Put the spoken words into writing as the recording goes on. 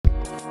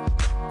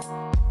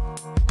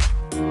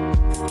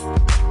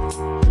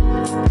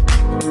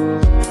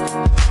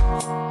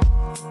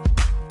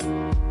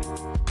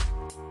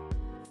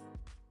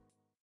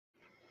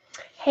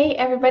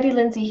everybody,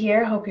 Lindsay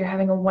here. Hope you're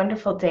having a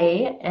wonderful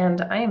day,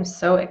 and I am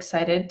so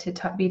excited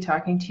to be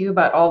talking to you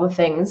about all the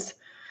things,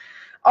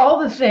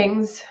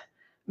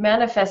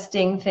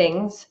 manifesting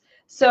things.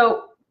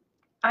 So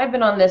I've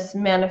been on this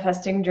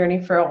manifesting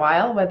journey for a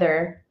while,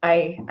 whether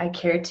I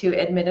care to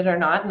admit it or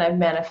not, and I've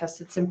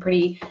manifested some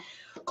pretty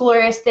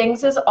glorious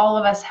things, as all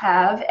of us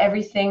have.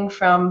 Everything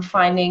from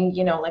finding,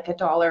 like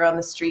 $1 on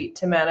the street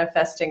to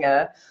manifesting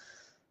a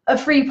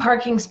free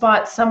parking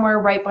spot somewhere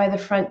right by the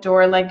front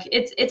door. Like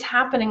it's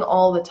happening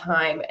all the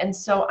time. And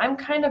so I'm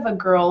kind of a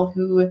girl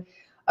who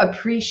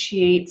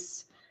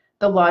appreciates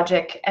the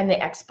logic and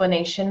the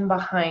explanation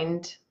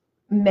behind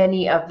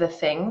many of the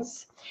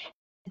things.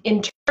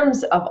 In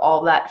terms of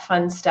all that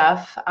fun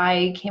stuff,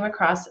 I came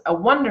across a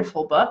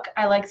wonderful book.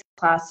 I like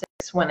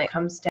classics when it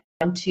comes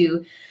down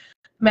to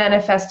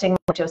manifesting.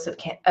 Joseph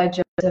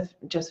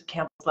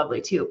Campbell's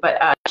lovely too,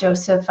 but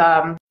Joseph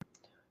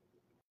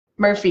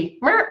Murphy.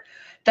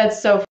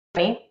 That's so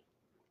funny.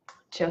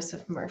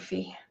 Joseph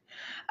Murphy.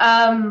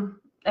 And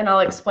I'll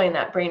explain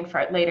that brain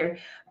fart later.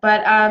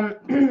 But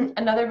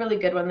another really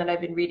good one that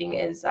I've been reading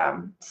is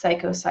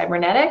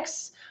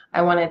Psycho-Cybernetics.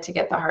 I wanted to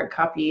get the hard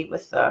copy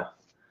with the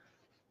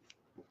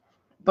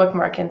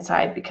bookmark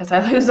inside because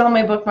I lose all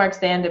my bookmarks.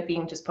 They end up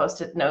being just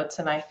Post-it notes,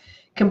 and I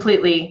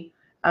completely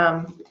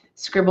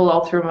scribble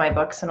all through my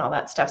books and all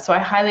that stuff. So I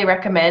highly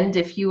recommend,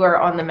 if you are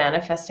on the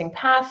manifesting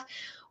path,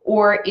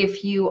 or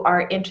if you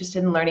are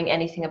interested in learning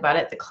anything about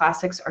it, the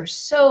classics are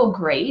so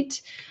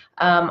great.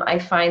 I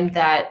find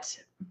that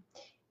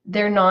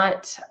they're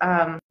not,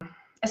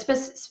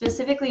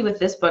 specifically with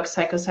this book,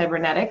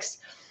 Psycho-Cybernetics,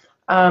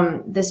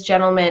 this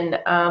gentleman,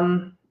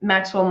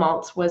 Maxwell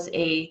Maltz, was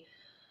a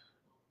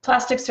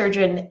plastic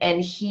surgeon,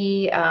 and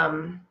he,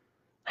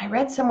 I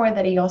read somewhere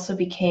that he also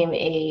became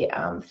a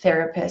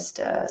therapist,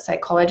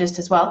 psychologist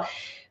as well.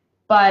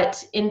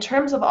 But in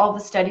terms of all the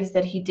studies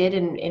that he did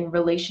in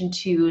relation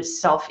to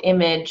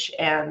self-image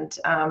and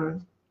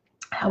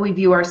how we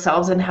view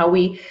ourselves and how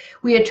we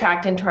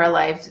attract into our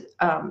lives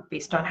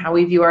based on how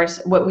we view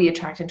what we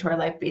attract into our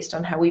life based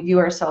on how we view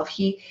ourselves,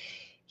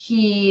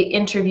 he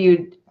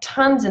interviewed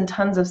tons and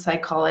tons of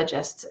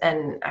psychologists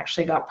and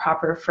actually got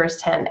proper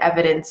firsthand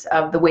evidence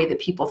of the way that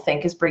people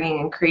think is bringing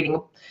and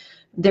creating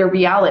their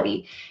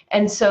reality.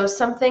 And so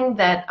something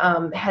that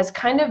has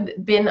kind of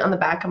been on the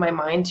back of my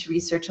mind to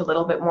research a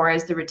little bit more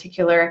is the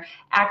reticular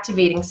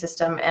activating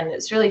system. And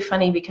it's really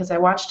funny because I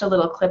watched a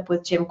little clip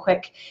with Jim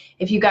Kwik.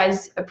 If you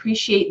guys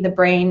appreciate the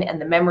brain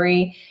and the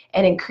memory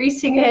and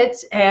increasing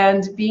it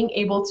and being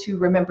able to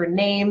remember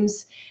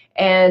names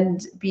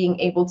and being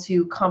able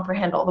to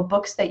comprehend all the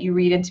books that you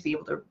read and to be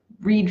able to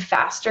read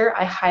faster,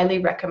 I highly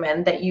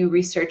recommend that you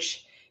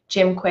research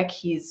Jim Kwik.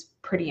 He's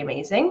pretty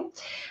amazing.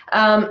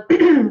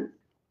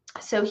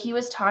 So he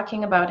was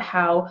talking about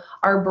how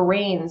our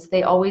brains,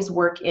 they always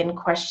work in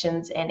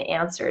questions and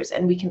answers,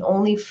 and we can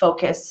only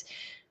focus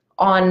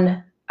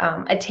on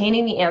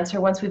attaining the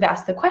answer once we've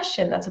asked the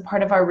question. That's a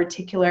part of our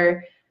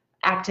reticular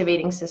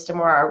activating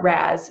system, or our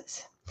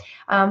RAS.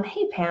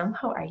 Hey Pam,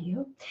 how are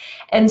you?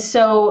 And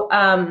so,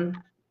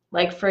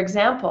 like for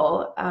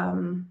example,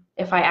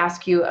 if I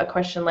ask you a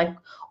question like,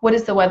 what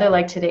is the weather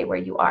like today where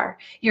you are?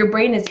 Your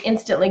brain is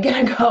instantly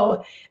going to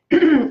go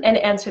and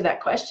answer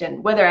that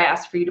question. Whether I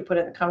ask for you to put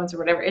it in the comments or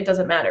whatever, it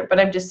doesn't matter. But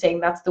I'm just saying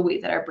that's the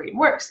way that our brain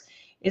works,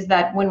 is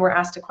that when we're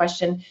asked a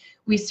question,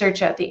 we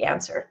search out the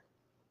answer.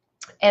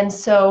 And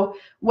so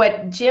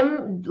what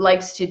Jim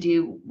likes to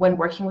do when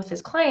working with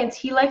his clients,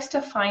 he likes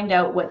to find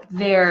out what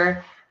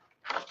their,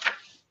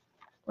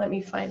 let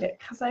me find it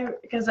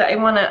because I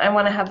want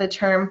to have the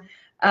term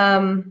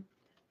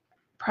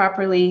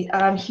properly.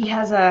 He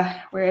has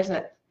a, where is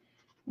it?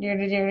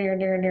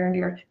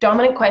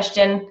 Dominant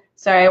question.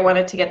 Sorry, I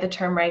wanted to get the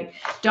term right.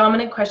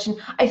 Dominant question.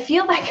 I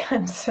feel like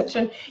I'm such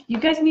an, you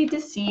guys need to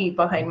see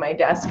behind my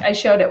desk. I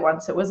showed it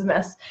once, it was a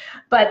mess.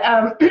 But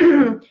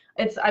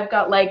I've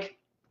got like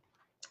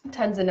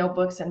tons of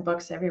notebooks and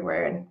books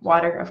everywhere, and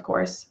water, of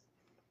course.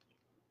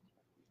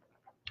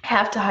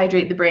 Have to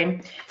hydrate the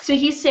brain. So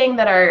he's saying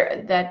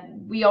that that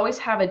we always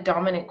have a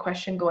dominant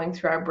question going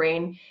through our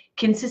brain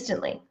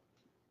consistently.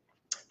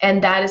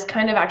 And that is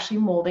kind of actually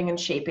molding and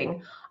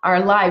shaping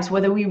our lives.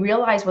 Whether we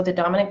realize what the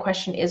dominant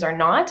question is or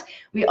not,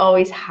 we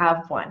always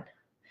have one,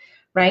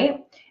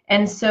 right?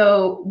 And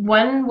so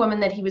one woman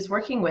that he was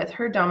working with,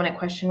 her dominant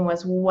question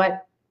was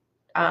what,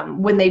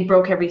 when they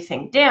broke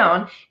everything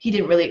down, he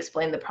didn't really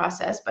explain the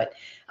process, but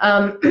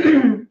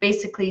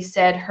basically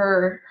said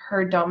her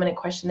dominant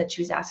question that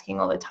she was asking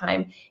all the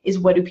time is,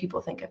 what do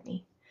people think of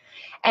me?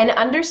 And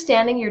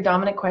understanding your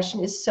dominant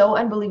question is so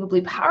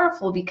unbelievably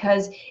powerful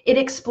because it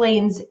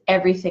explains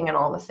everything and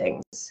all the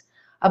things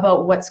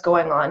about what's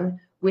going on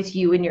with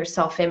you and your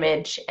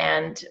self-image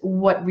and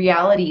what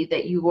reality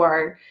that you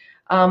are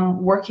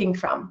working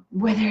from,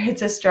 whether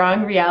it's a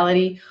strong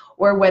reality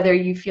or whether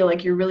you feel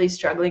like you're really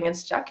struggling and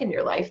stuck in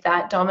your life.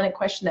 That dominant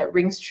question that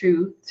rings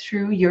true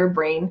through your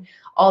brain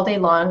all day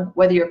long,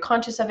 whether you're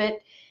conscious of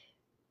it,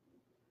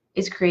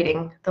 is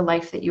creating the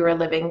life that you are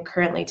living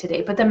currently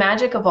today. But the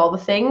magic of all the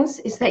things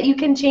is that you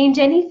can change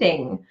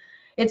anything.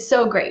 It's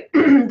so great.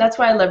 That's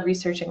why I love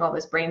researching all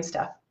this brain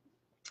stuff,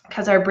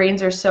 because our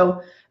brains are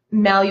so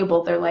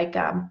malleable. They're like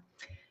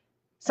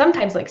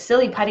sometimes like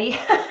silly putty.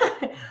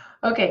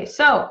 Okay,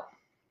 so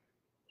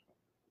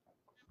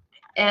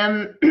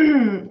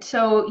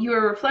so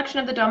you're a reflection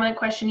of the dominant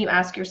question you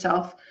ask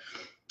yourself.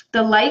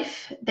 The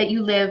life that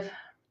you live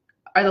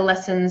are the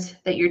lessons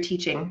that you're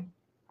teaching.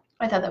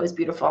 I thought that was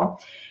beautiful.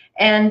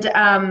 And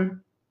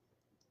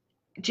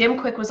Jim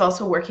Kwik was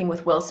also working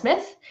with Will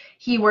Smith.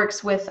 He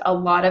works with a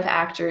lot of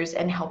actors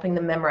and helping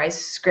them memorize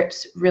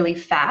scripts really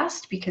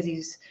fast because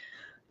he's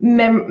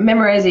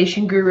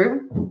memorization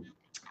guru.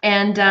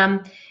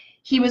 And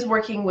he was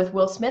working with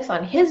Will Smith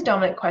on his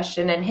dominant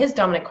question, and his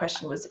dominant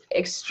question was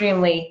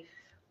extremely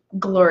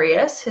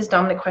glorious. His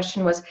dominant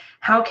question was,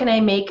 how can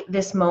I make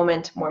this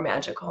moment more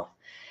magical?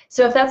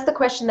 So if that's the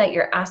question that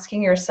you're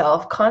asking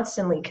yourself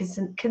constantly,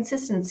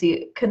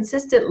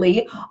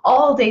 consistently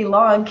all day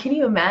long, can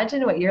you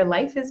imagine what your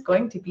life is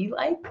going to be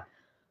like?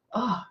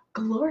 Oh,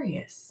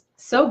 glorious.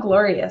 So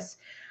glorious.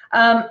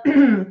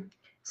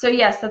 So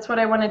yes, that's what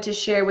I wanted to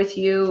share with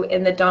you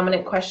in the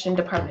dominant question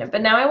department.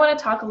 But now I want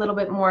to talk a little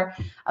bit more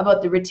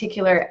about the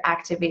reticular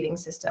activating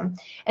system.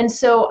 And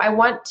so I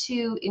want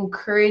to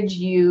encourage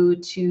you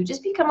to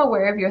just become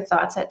aware of your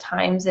thoughts at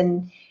times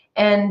and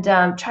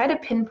try to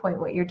pinpoint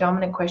what your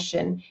dominant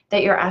question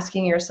that you're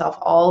asking yourself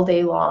all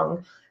day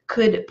long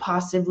could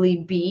possibly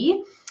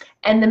be.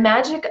 And the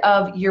magic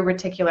of your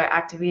reticular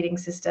activating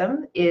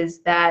system is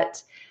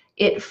that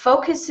it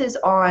focuses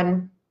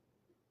on,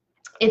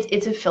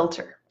 it's a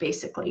filter,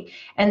 basically.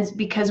 And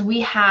because we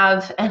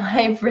have, and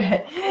I've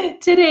read,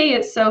 today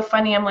it's so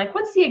funny, I'm like,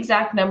 what's the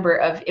exact number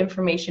of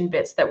information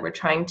bits that we're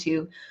trying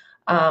to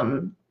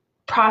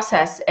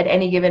process at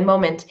any given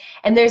moment?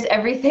 And there's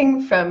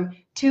everything from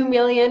 2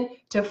 million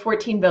to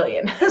 14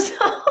 billion.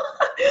 So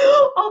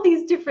all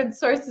these different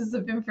sources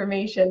of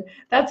information.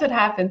 That's what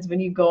happens when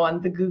you go on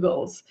the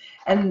Googles.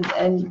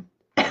 And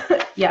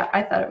yeah,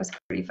 I thought it was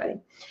pretty funny.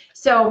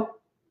 So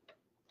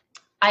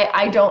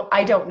I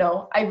don't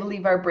know. I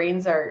believe our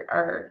brains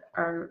are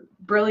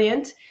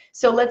brilliant.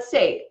 So let's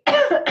say,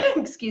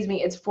 excuse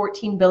me, it's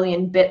 14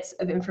 billion bits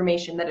of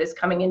information that is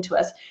coming into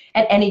us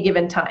at any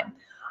given time.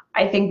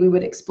 I think we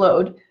would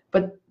explode,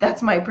 but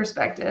that's my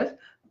perspective.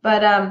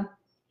 But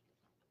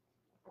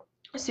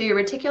so your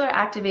reticular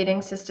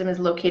activating system is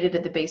located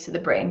at the base of the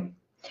brain,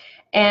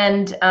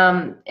 and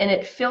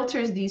it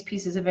filters these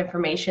pieces of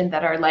information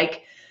that are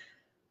like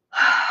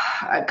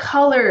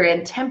color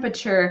and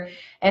temperature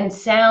and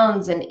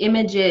sounds and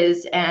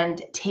images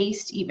and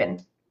taste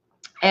even.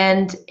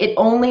 And it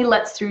only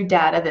lets through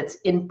data that's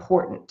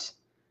important.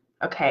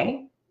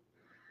 Okay?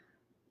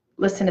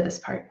 Listen to this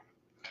part.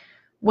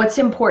 What's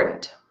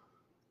important?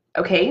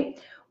 Okay?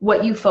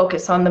 What you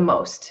focus on the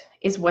most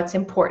is what's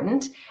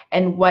important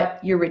and what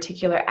your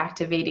reticular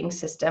activating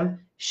system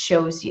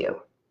shows you.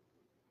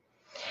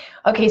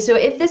 Okay, so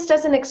if this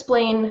doesn't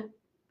explain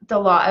the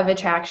law of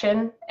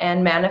attraction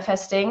and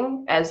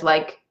manifesting as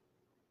like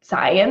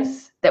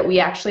science, that we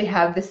actually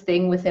have this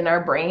thing within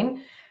our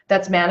brain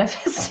that's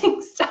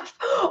manifesting stuff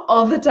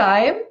all the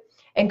time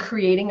and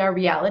creating our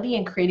reality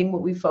and creating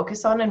what we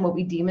focus on and what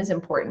we deem as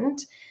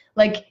important,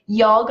 like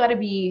y'all got to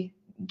be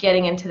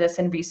getting into this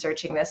and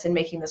researching this and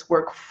making this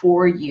work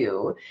for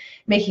you,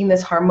 making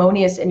this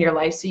harmonious in your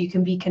life so you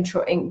can be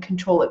in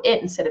control of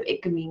it instead of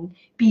it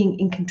being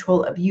in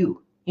control of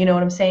you. You know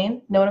what I'm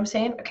saying? Know what I'm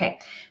saying? Okay.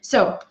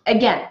 So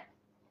again,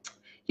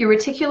 your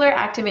reticular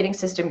activating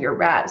system, your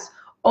RAS,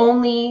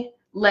 only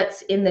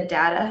lets in the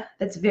data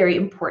that's very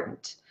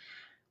important.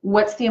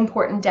 What's the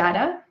important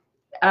data?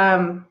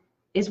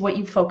 Is what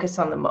you focus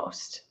on the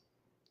most.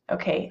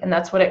 Okay, and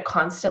that's what it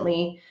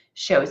constantly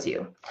shows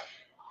you.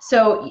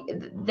 So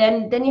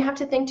then you have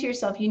to think to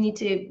yourself, you need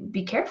to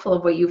be careful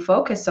of what you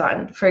focus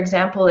on. For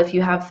example, if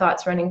you have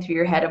thoughts running through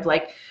your head of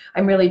like,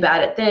 I'm really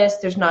bad at this,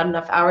 there's not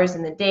enough hours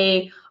in the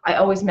day, I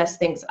always mess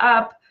things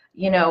up,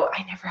 you know,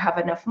 I never have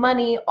enough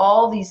money,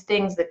 all these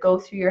things that go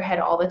through your head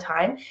all the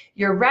time,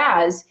 your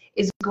RAS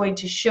is going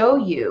to show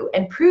you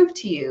and prove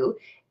to you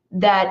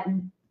that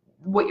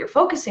what you're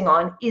focusing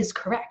on is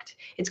correct.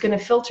 It's going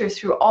to filter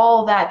through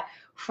all that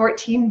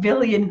 14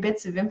 billion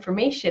bits of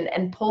information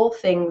and pull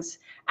things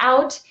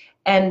out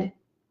and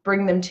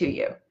bring them to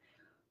you.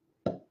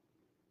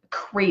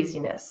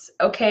 Craziness.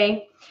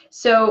 Okay,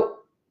 so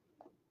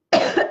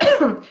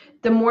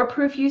the more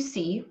proof you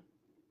see,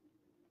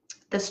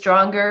 the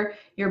stronger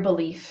your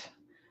belief,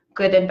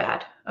 good and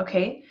bad.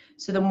 Okay,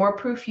 so the more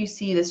proof you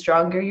see, the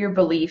stronger your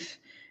belief,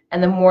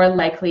 and the more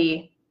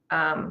likely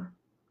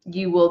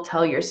you will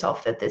tell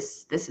yourself that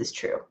this is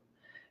true,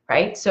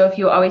 right? So if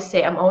you always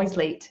say, I'm always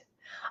late,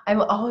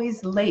 I'm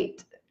always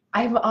late,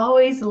 I'm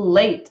always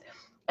late,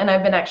 and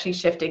I've been actually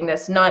shifting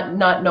this, not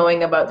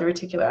knowing about the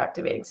reticular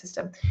activating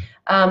system.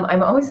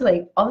 I'm always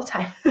late all the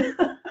time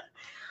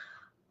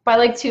by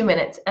like 2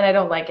 minutes, and I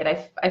don't like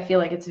it. I feel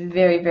like it's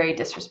very, very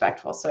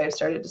disrespectful, so I've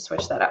started to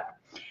switch that up.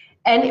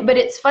 But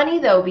it's funny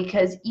though,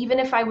 because even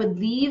if I would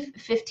leave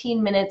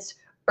 15 minutes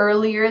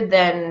earlier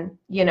than,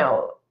 you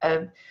know,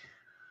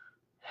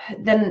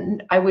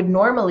 then I would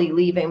normally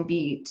leave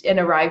and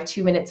arrive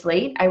 2 minutes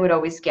late. I would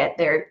always get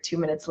there 2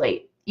 minutes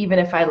late, even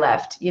if I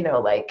left,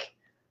 like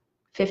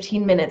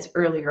 15 minutes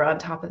earlier on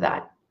top of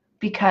that,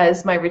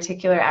 because my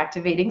reticular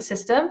activating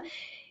system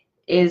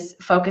is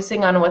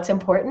focusing on what's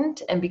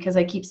important. And because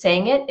I keep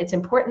saying it's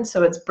important.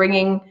 So it's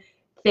bringing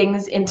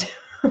things into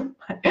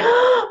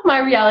my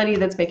reality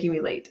that's making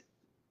me late.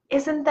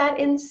 Isn't that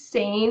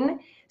insane?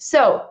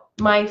 So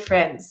my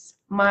friends,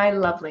 my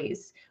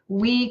lovelies,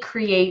 we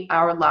create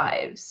our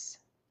lives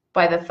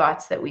by the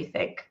thoughts that we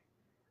think.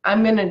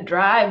 I'm going to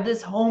drive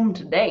this home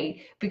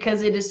today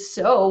because it is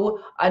so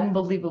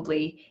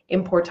unbelievably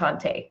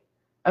importante.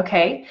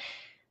 Okay?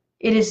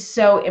 It is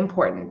so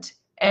important.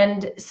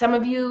 And some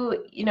of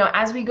you,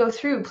 as we go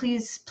through,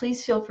 please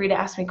feel free to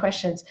ask me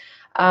questions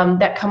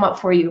that come up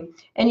for you.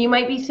 And you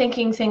might be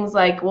thinking things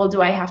like, well,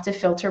 do I have to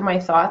filter my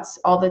thoughts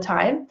all the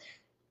time?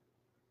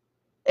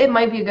 It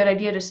might be a good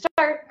idea to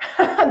start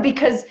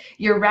because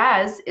your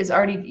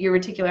your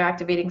reticular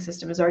activating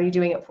system is already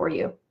doing it for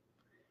you.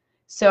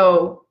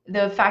 So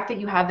the fact that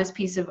you have this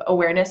piece of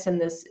awareness and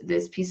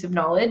this piece of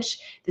knowledge,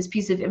 this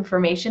piece of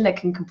information that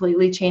can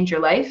completely change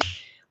your life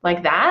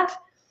like that,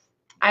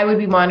 I would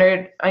be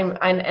monitored. And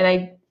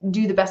I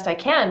do the best I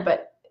can,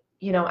 but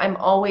I'm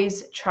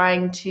always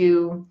trying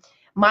to.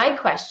 My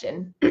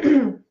question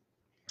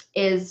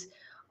is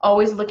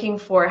always looking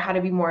for how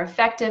to be more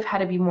effective, how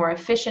to be more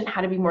efficient,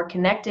 how to be more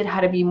connected, how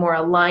to be more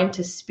aligned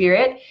to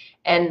spirit,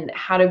 and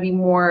how to be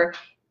more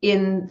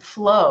in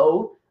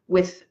flow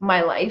with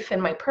my life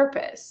and my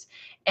purpose.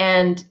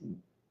 And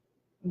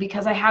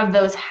because I have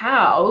those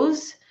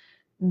hows,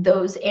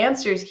 those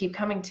answers keep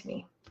coming to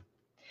me.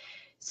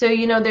 So,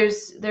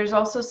 there's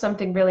also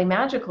something really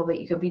magical that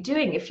you could be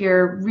doing if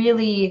you're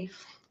really,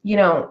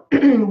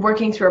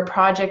 working through a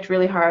project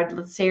really hard.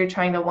 Let's say you're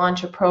trying to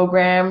launch a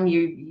program,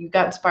 you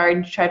got inspired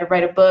and you try to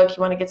write a book,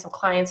 you want to get some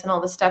clients and all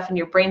this stuff, and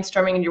you're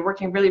brainstorming and you're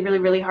working really, really,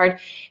 really hard,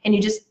 and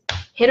you just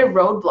hit a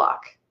roadblock.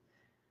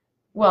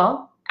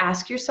 Well,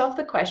 ask yourself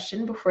the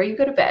question before you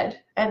go to bed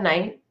at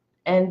night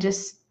and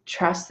just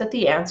trust that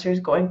the answer is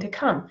going to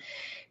come.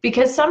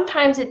 Because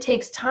sometimes it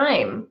takes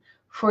time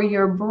for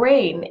your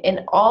brain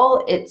in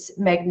all its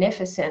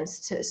magnificence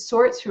to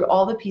sort through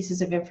all the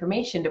pieces of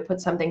information to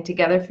put something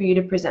together for you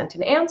to present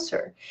an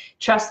answer.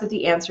 Trust that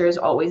the answer is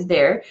always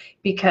there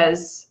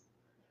because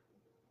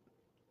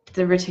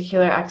the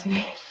reticular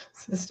activation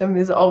system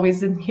is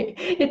always in here.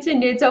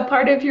 It's a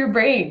part of your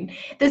brain.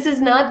 This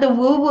is not the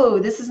woo-woo.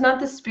 This is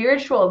not the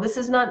spiritual. This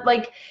is not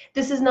like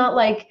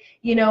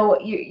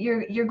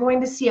you're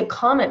going to see a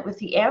comet with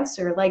the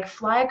answer, like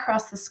fly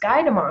across the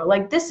sky tomorrow.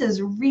 Like, this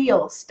is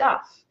real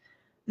stuff.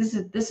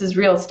 This is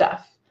real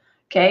stuff,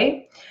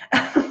 okay?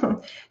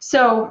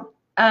 So,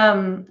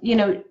 and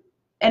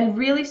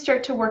really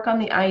start to work on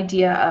the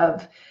idea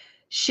of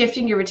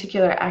shifting your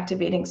reticular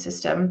activating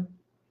system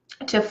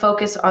to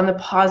focus on the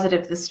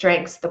positive, the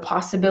strengths, the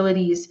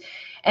possibilities,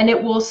 and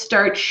it will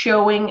start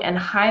showing and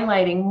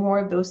highlighting more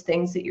of those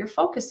things that you're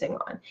focusing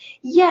on.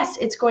 Yes,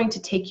 it's going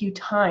to take you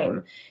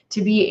time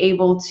to be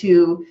able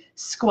to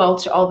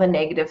squelch all the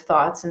negative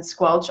thoughts and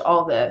squelch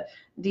all the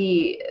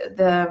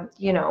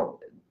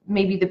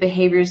maybe the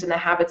behaviors and the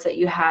habits that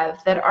you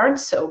have that aren't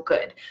so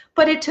good.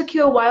 But it took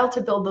you a while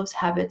to build those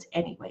habits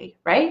anyway,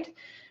 right?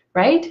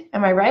 Right?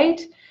 Am I right?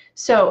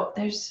 So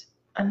there's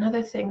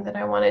another thing that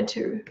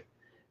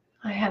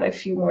I had a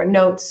few more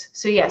notes.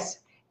 So yes,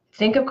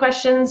 think of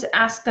questions,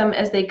 ask them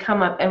as they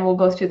come up, and we'll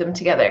go through them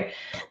together.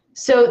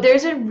 So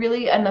there's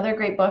another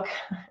great book,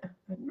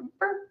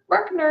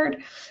 work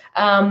nerd.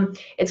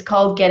 It's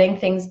called Getting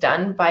Things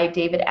Done by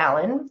David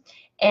Allen.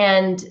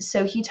 And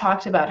so he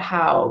talked about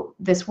how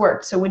this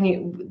works. So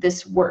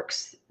this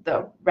works,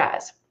 the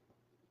RAS.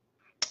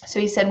 So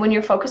he said, when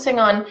you're focusing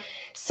on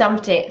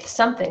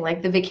something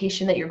like the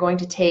vacation that you're going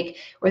to take,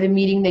 or the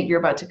meeting that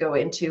you're about to go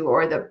into,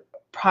 or the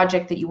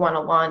project that you want to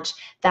launch,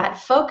 that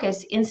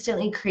focus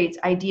instantly creates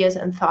ideas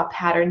and thought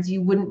patterns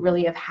you wouldn't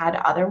really have had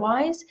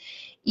otherwise.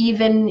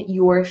 Even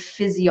your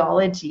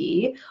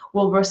physiology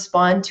will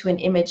respond to an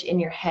image in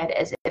your head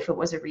as if it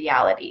was a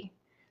reality.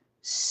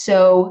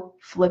 So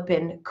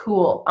flippin'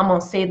 cool. I'm gonna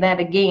say that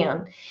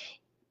again.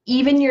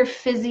 Even your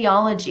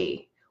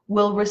physiology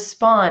will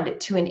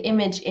respond to an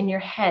image in your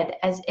head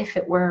as if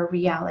it were a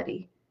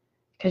reality,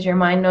 because your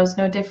mind knows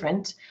no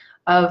different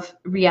of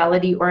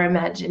reality or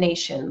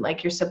imagination.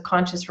 Like, your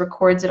subconscious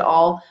records it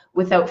all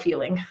without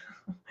feeling.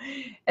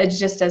 It's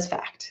just as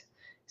fact.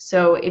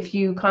 So if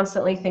you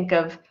constantly think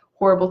of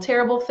horrible,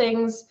 terrible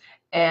things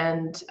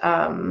and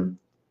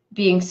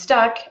being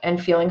stuck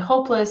and feeling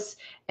hopeless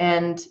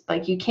and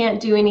like you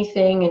can't do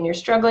anything and you're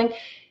struggling,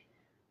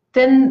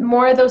 then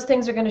more of those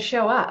things are going to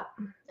show up.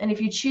 And if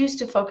you choose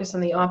to focus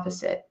on the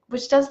opposite,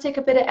 which does take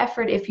a bit of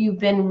effort if you've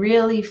been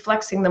really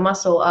flexing the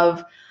muscle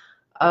of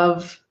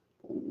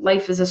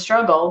life is a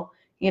struggle,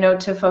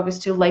 to focus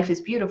to life is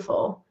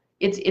beautiful,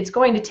 it's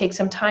going to take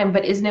some time,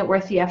 but isn't it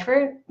worth the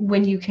effort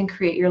when you can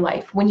create your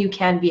life, when you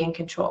can be in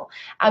control?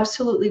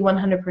 Absolutely,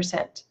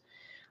 100%.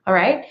 All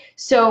right.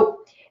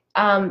 So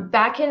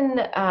Back in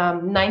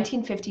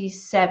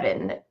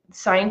 1957,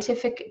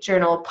 Scientific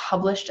Journal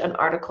published an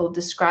article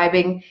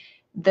describing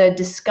the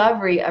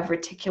discovery of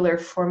reticular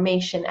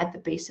formation at the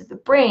base of the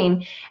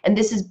brain. And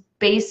this is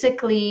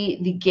basically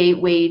the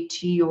gateway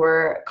to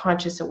your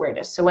conscious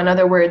awareness. So in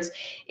other words,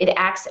 it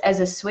acts as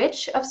a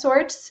switch of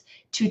sorts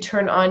to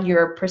turn on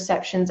your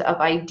perceptions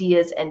of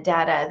ideas and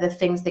data, the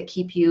things that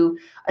keep you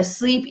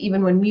asleep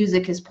even when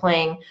music is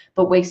playing,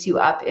 but wakes you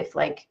up if,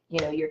 like, you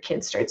know, your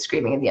kid starts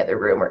screaming in the other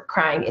room or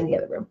crying in the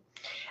other room.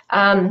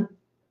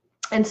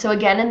 And so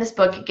again, in this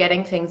book,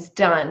 Getting Things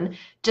Done,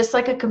 just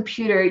like a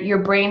computer, your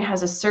brain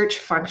has a search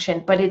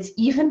function, but it's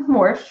even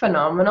more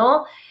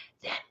phenomenal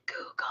than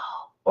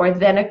Google or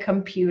than a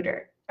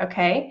computer,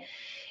 okay?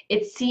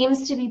 It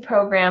seems to be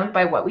programmed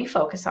by what we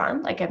focus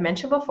on, like I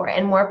mentioned before,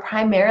 and more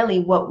primarily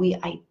what we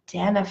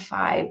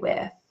identify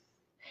with.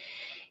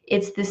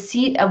 It's the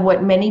seat of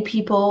what many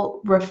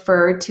people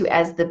refer to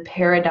as the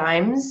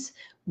paradigms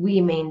we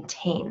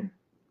maintain,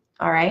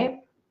 all right?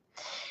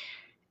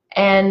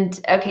 And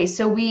okay,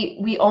 so we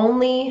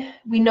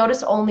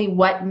notice only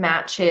what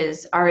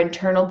matches our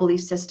internal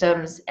belief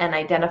systems and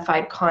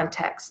identified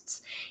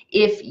contexts.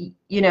 If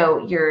you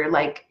know, you're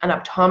like an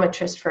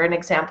optometrist, for an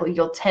example,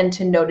 you'll tend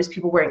to notice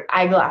people wearing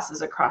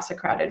eyeglasses across a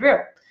crowded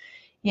room.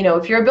 You know,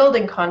 if you're a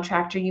building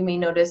contractor, you may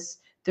notice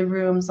the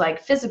room's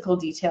like physical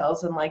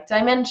details and like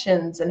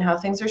dimensions and how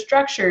things are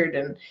structured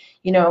and,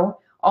 you know,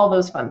 all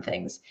those fun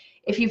things.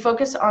 If you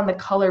focus on the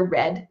color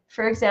red,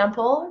 for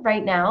example,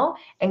 right now,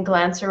 and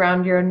glance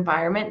around your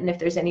environment, and if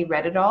there's any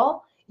red at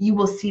all, you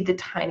will see the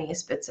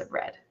tiniest bits of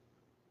red.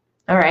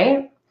 All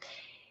right?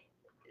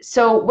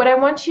 So what I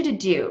want you to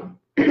do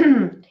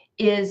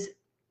is,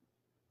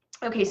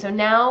 okay, so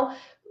now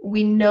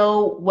we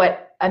know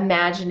what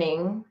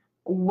imagining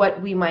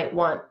what we might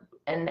want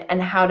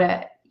and how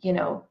to, you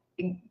know,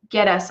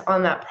 get us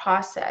on that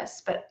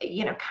process. But,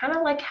 you know, kind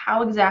of like,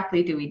 how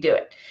exactly do we do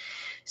it?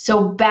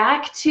 So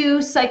back to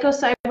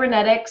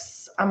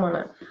psychocybernetics. I'm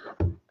gonna,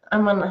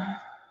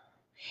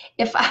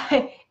 if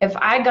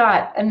I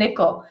got a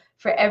nickel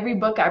for every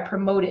book I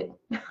promoted,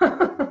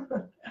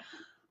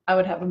 I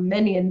would have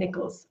many a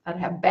nickels. I'd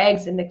have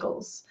bags of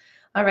nickels.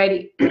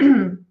 Alrighty.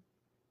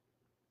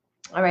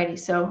 Alrighty,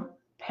 so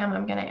Pam,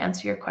 I'm gonna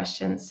answer your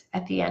questions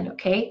at the end,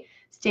 okay?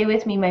 Stay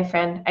with me, my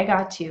friend. I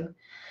got you.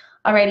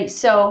 Alrighty,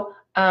 so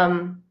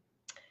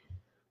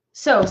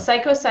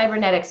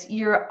psychocybernetics,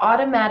 your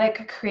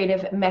automatic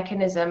creative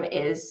mechanism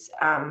is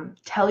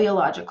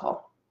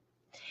teleological.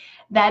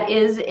 That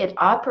is, it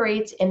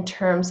operates in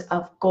terms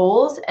of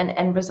goals and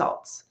end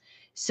results.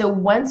 So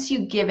once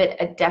you give it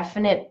a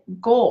definite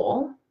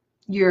goal,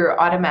 your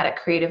automatic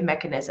creative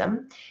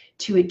mechanism,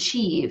 to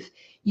achieve,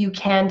 you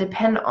can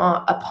depend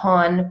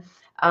upon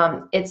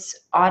its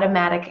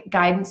automatic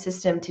guidance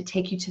system to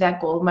take you to that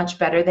goal much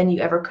better than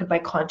you ever could by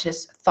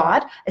conscious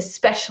thought,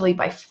 especially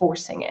by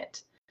forcing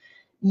it.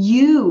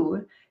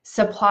 You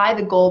supply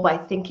the goal by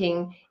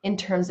thinking in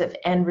terms of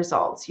end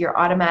results. Your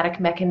automatic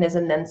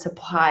mechanism then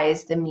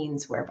supplies the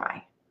means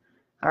whereby.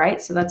 All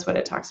right, so that's what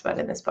it talks about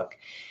in this book.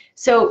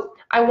 So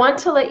I want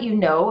to let you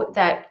know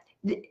that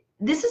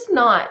this is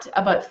not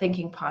about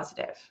thinking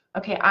positive.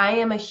 Okay, I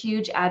am a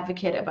huge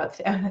advocate about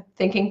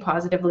thinking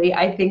positively.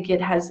 I think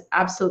it has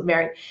absolute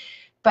merit.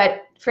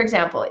 But for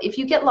example, if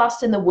you get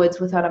lost in the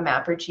woods without a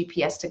map or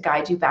GPS to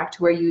guide you back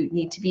to where you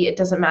need to be, it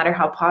doesn't matter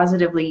how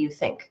positively you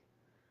think,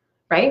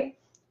 right?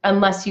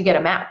 Unless you get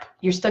a map,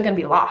 you're still going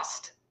to be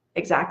lost.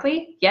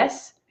 Exactly?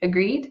 Yes?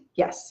 Agreed?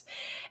 Yes.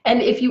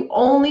 And if you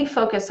only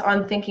focus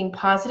on thinking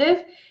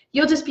positive,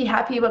 you'll just be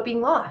happy about being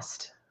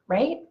lost,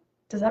 right?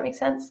 Does that make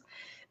sense?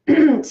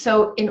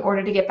 So in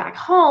order to get back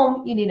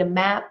home, you need a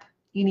map,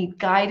 you need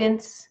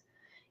guidance,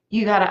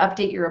 you got to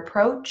update your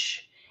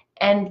approach,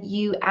 and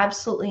you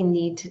absolutely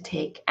need to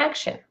take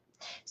action.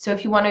 So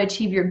if you want to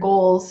achieve your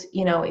goals,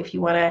 you know, if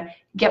you want to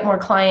get more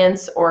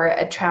clients or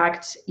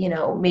attract, you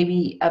know,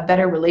 maybe a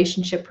better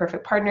relationship,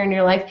 perfect partner in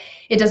your life,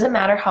 it doesn't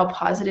matter how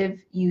positive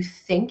you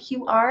think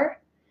you are.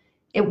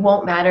 It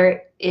won't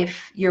matter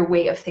if your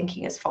way of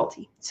thinking is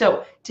faulty.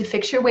 So to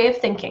fix your way of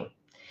thinking,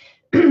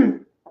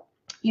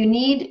 you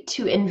need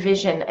to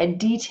envision a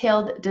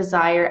detailed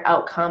desired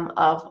outcome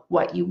of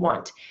what you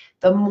want.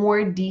 The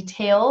more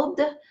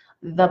detailed,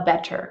 the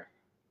better,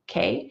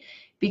 okay?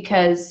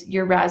 Because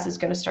your Raz is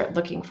going to start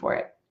looking for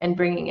it and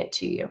bringing it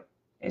to you.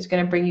 It's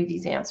going to bring you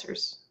these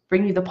answers,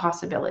 bring you the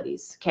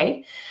possibilities,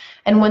 okay?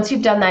 And once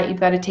you've done that, you've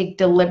got to take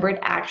deliberate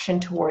action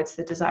towards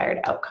the desired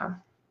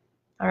outcome,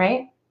 all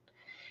right?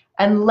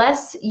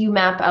 Unless you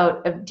map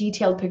out a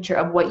detailed picture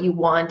of what you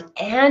want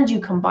and you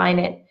combine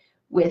it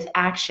with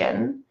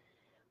action,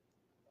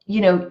 you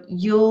know,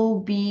 you'll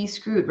be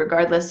screwed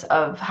regardless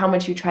of how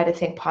much you try to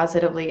think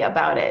positively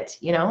about it,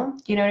 you know?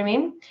 You know what I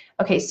mean?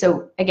 Okay,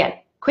 so again,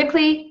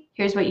 quickly,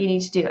 here's what you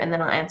need to do, and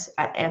then I'll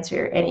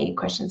answer any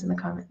questions in the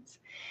comments.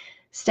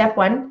 Step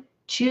 1,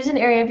 choose an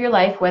area of your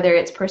life, whether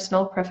it's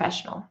personal or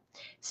professional.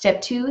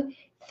 Step 2,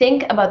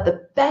 think about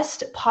the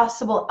best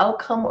possible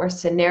outcome or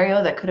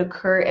scenario that could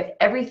occur if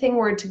everything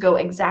were to go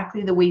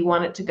exactly the way you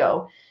want it to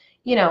go.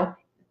 You know,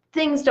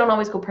 things don't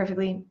always go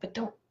perfectly, but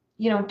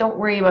don't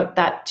worry about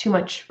that too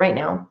much right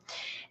now.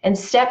 And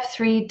step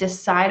 3,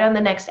 decide on the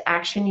next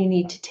action you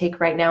need to take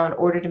right now in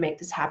order to make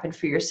this happen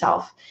for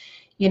yourself.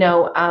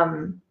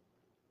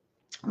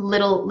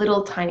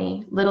 Little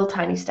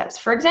tiny steps.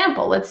 For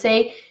example, let's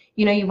say,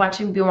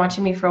 you've been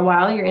watching me for a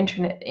while, you're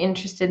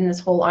interested in this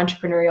whole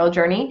entrepreneurial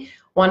journey,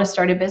 want to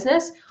start a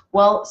business.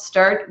 Well,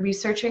 start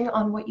researching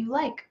on what you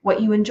like, what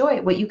you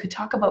enjoy, what you could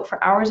talk about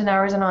for hours and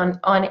hours and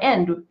on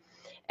end.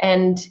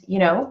 And,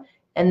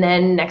 and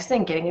then next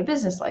thing, getting a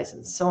business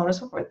license, so on and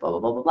so forth, blah, blah,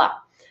 blah, blah, blah.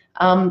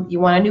 You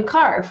want a new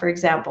car, for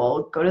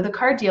example, go to the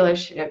car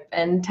dealership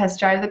and test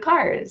drive the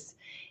cars,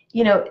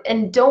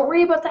 and don't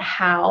worry about the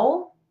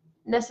how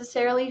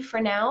necessarily for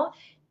now.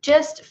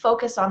 Just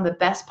focus on the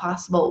best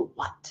possible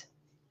what.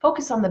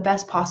 Focus on the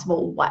best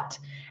possible what.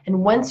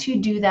 And once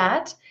you do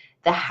that,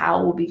 the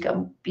how will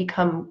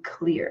become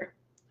clear.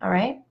 All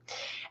right.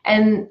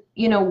 And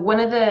one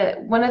of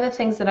the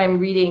things that I'm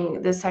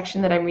reading, the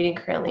section that I'm reading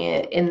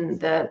currently in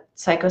the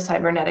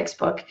Psycho-Cybernetics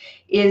book,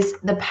 is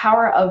the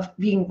power of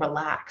being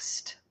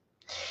relaxed,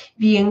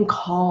 being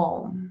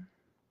calm.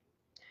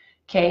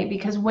 Okay,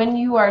 because when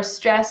you are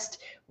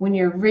stressed, when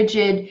you're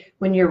rigid,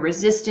 when you're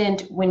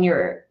resistant, when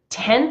you're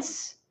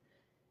tense,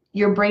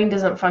 your brain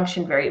doesn't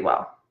function very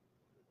well.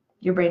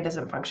 Your brain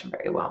doesn't function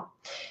very well.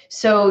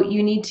 So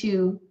you need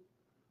to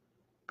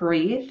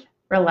breathe,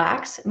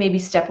 relax, maybe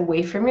step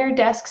away from your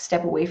desk,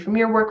 step away from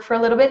your work for a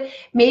little bit,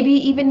 maybe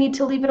even need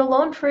to leave it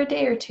alone for a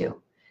day or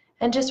two,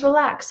 and just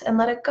relax and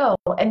let it go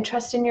and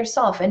trust in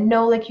yourself and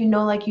know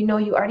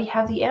you already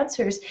have the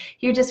answers.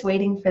 You're just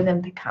waiting for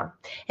them to come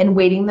and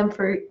waiting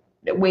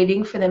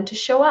for them to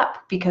show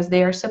up because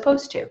they are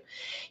supposed to.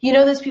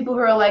 Those people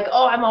who are like,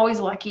 oh, I'm always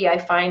lucky. I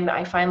find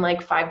like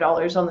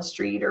 $5 on the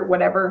street or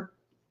whatever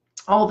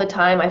all the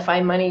time. I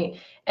find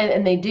money,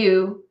 and they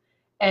do,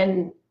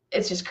 and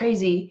it's just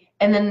crazy.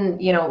 And then,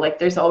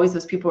 there's always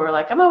those people who are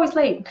like, I'm always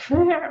late,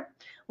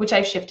 which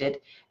I've shifted.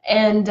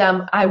 And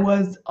I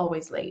was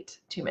always late,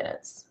 2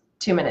 minutes.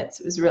 2 minutes.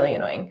 It was really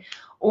annoying.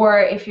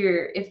 Or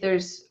if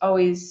there's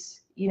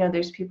always,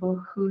 there's people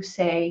who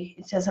say,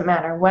 it doesn't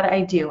matter what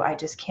I do, I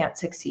just can't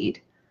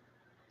succeed.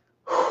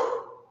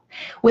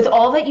 With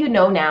all that you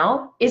know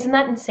now, isn't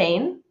that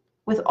insane?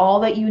 With all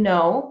that you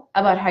know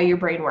about how your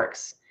brain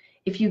works,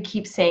 if you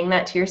keep saying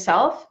that to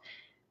yourself,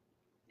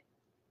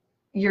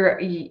 your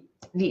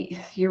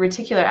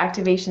reticular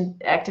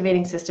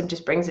activating system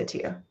just brings it to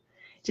you.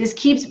 Just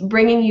keeps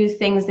bringing you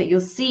things that you'll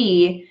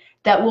see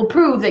that will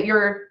prove that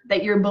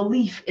your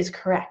belief is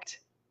correct.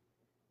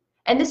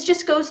 And this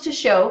just goes to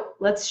show,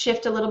 let's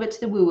shift a little bit to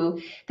the woo-woo,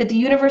 that the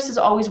universe is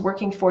always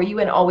working for you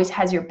and always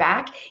has your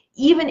back,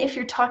 even if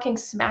you're talking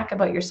smack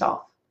about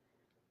yourself.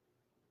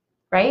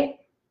 Right?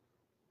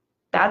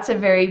 That's a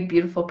very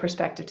beautiful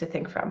perspective to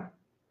think from.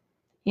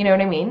 You know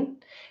what I mean?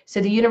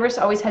 So the universe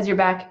always has your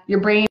back.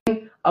 Your brain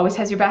always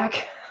has your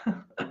back.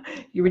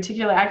 Your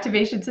reticular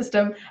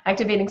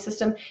activating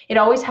system, it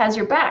always has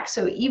your back.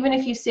 So even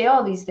if you say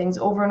all these things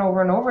over and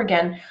over and over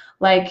again,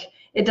 like,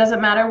 it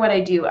doesn't matter what I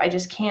do, I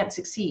just can't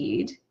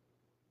succeed,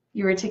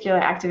 your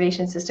reticular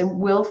activation system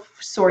will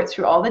sort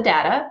through all the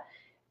data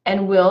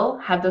and will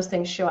have those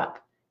things show up.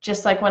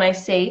 Just like when I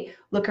say,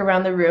 look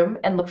around the room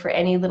and look for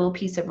any little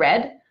piece of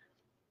red,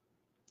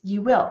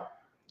 you will.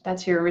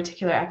 That's your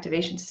reticular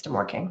activation system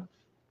working.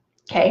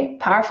 Okay,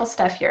 powerful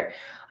stuff here.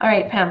 All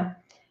right, Pam,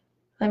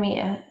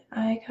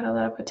 I got a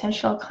lot of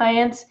potential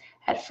clients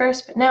at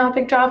first, but now a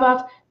big drop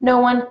off. No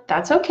one,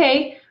 that's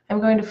okay. I'm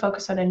going to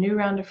focus on a new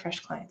round of fresh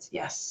clients.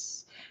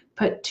 Yes.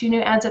 Put 2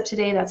 new ads up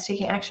today. That's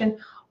taking action.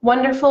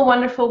 Wonderful,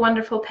 wonderful,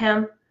 wonderful,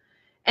 Pam.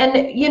 And,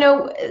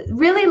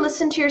 really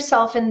listen to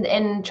yourself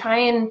and try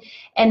and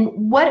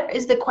what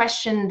is the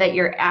question that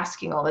you're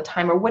asking all the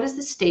time? Or what is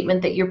the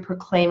statement that you're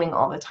proclaiming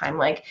all the time?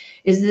 Like,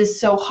 is this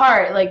so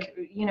hard? Like,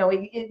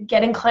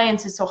 getting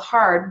clients is so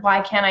hard.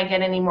 Why can't I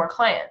get any more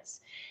clients?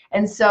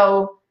 And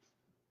so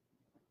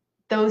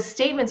those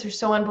statements are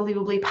so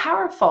unbelievably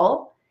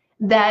powerful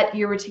that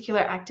your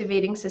reticular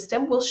activating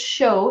system will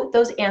show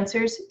those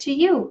answers to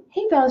you.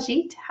 Hey,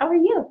 Baljeet, how are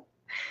you?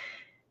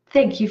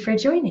 Thank you for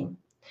joining.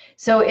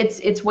 So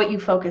it's what you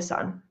focus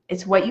on.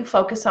 It's what you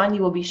focus on,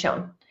 you will be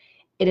shown.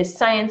 It is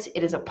science.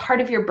 It is a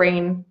part of your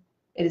brain.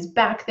 It is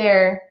back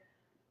there,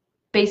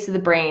 base of the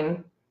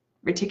brain,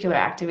 reticular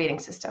activating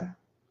system.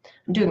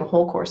 I'm doing a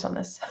whole course on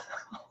this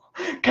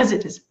because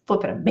it is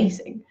flipping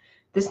amazing.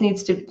 This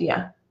needs to,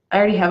 yeah, I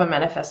already have a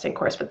manifesting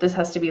course, but this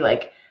has to be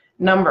like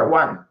number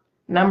one,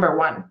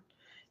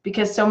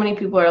 because so many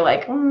people are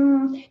like,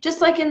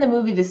 just like in the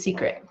movie The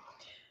Secret,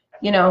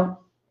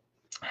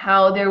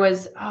 how there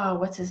was,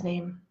 what's his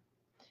name?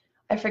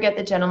 I forget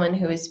the gentleman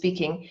who is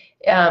speaking.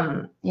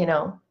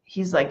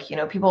 He's like,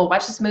 people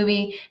watch this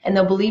movie and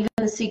they'll believe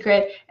in the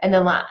secret, and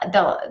they'll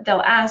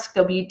ask,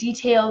 they'll be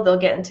detailed, they'll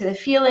get into the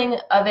feeling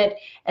of it,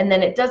 and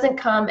then it doesn't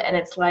come, and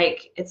it's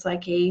like a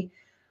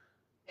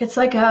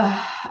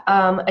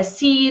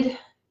seed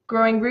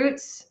growing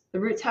roots. The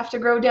roots have to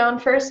grow down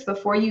first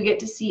before you get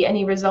to see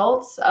any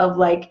results of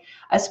like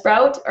a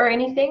sprout or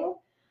anything.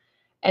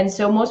 And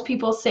so most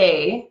people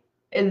say,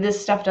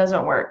 this stuff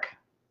doesn't work.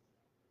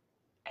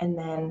 And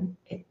then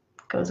it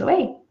goes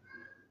away,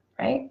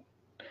 right?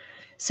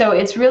 So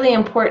it's really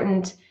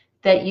important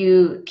that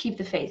you keep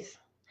the faith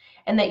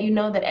and that you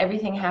know that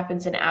everything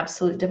happens in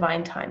absolute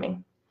divine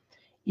timing.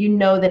 You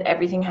know that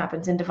everything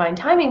happens in divine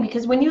timing,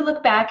 because when you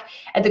look back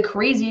at the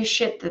craziest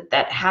shit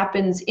that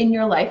happens in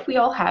your life, we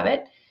all have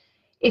it.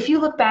 If you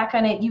look back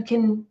on it, you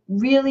can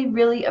really,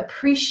 really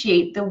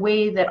appreciate the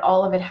way that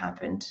all of it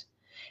happened,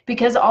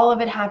 because all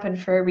of it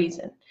happened for a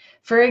reason.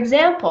 For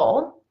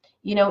example,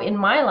 you know, in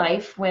my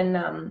life,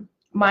 when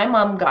my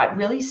mom got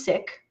really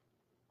sick,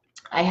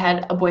 I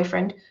had a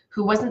boyfriend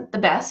who wasn't the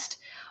best,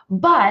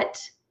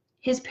 but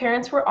his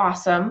parents were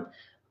awesome.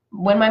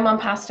 When my mom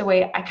passed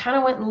away, I kind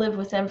of went and lived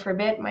with them for a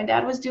bit. My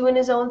dad was doing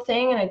his own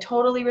thing, and I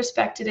totally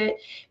respected it.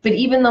 But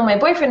even though my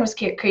boyfriend was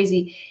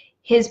crazy,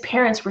 his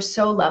parents were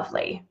so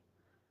lovely.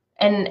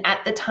 And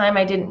at the time,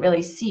 I didn't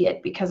really see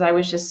it because I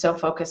was just so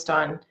focused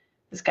on,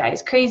 this guy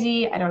is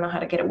crazy. I don't know how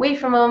to get away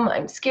from him.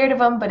 I'm scared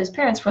of him, but his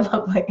parents were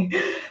lovely.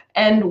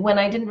 And when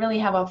I didn't really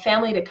have a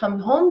family to come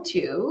home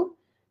to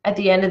at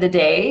the end of the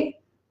day,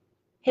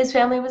 his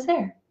family was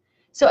there.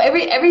 So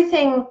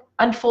everything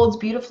unfolds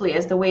beautifully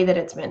as the way that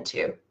it's meant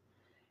to.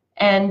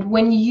 And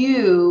when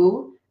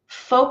you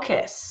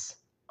focus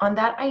on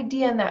that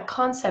idea and that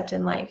concept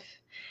in life,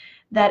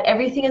 that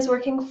everything is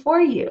working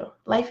for you,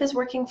 life is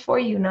working for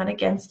you, not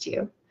against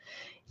you,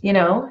 you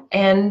know,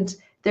 and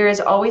there is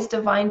always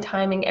divine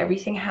timing.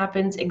 Everything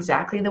happens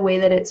exactly the way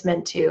that it's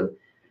meant to.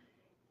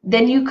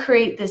 Then you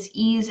create this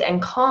ease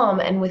and calm,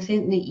 and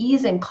within the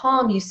ease and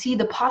calm, you see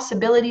the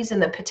possibilities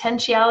and the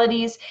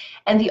potentialities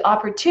and the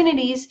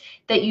opportunities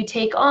that you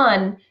take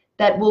on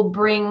that will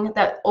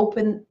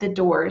open the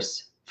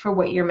doors for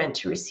what you're meant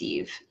to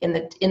receive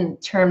in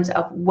terms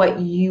of what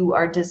you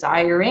are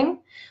desiring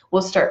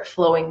will start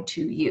flowing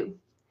to you.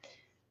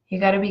 You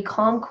got to be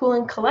calm, cool,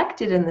 and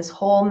collected in this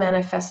whole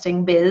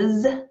manifesting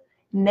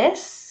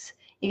business.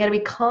 You got to be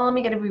calm,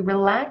 you got to be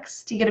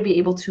relaxed, you got to be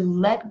able to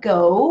let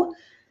go.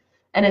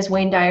 And as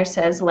Wayne Dyer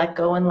says, let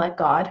go and let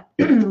God.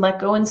 Let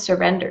go and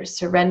surrender.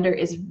 Surrender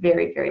is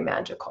very, very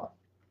magical.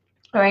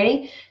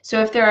 Alrighty,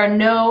 so if there are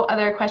no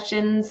other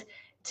questions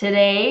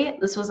today,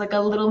 this was like a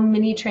little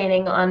mini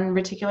training on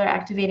reticular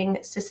activating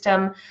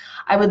system.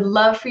 I would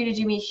love for you to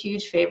do me a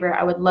huge favor.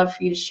 I would love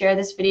for you to share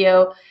this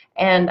video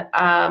and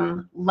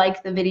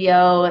like the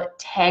video,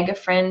 tag a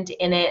friend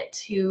in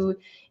it who,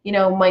 you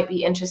know, might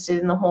be interested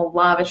in the whole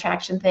law of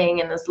attraction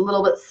thing and is a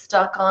little bit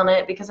stuck on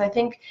it, because I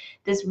think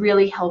this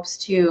really helps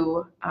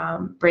to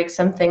break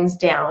some things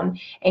down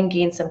and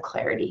gain some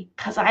clarity.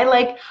 Because I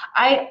like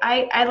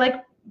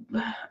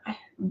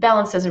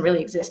balance doesn't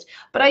really exist,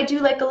 but I do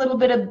like a little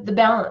bit of the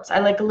balance. I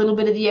like a little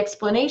bit of the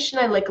explanation.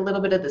 I like a little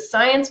bit of the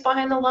science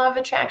behind the law of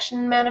attraction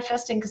and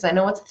manifesting, because I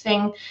know it's a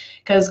thing,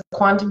 because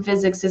quantum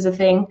physics is a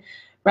thing,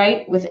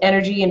 right? With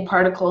energy and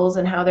particles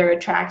and how they're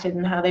attracted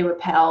and how they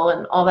repel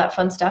and all that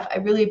fun stuff. I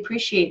really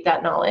appreciate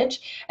that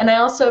knowledge. And I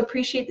also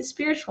appreciate the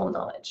spiritual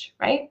knowledge,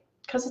 right?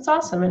 Because it's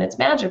awesome and it's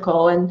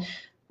magical and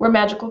we're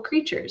magical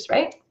creatures,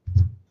 right?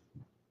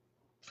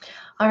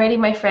 Alrighty,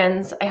 my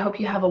friends, I hope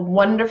you have a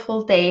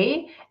wonderful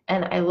day,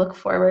 and I look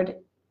forward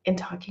in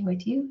talking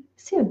with you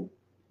soon.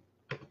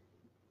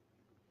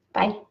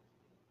 Bye.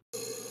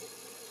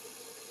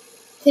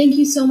 Thank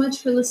you so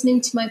much for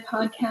listening to my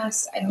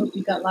podcast. I hope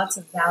you got lots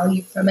of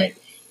value from it.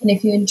 And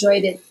if you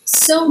enjoyed it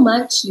so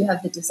much, you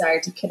have the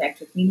desire to connect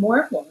with me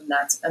more, well, then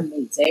that's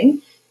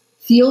amazing.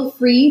 Feel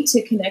free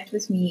to connect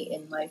with me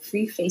in my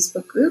free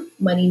Facebook group,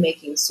 Money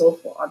Making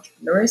Soulful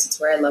Entrepreneurs. It's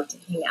where I love to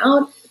hang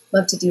out,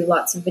 love to do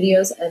lots of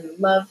videos, and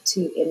love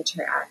to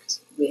interact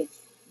with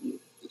you.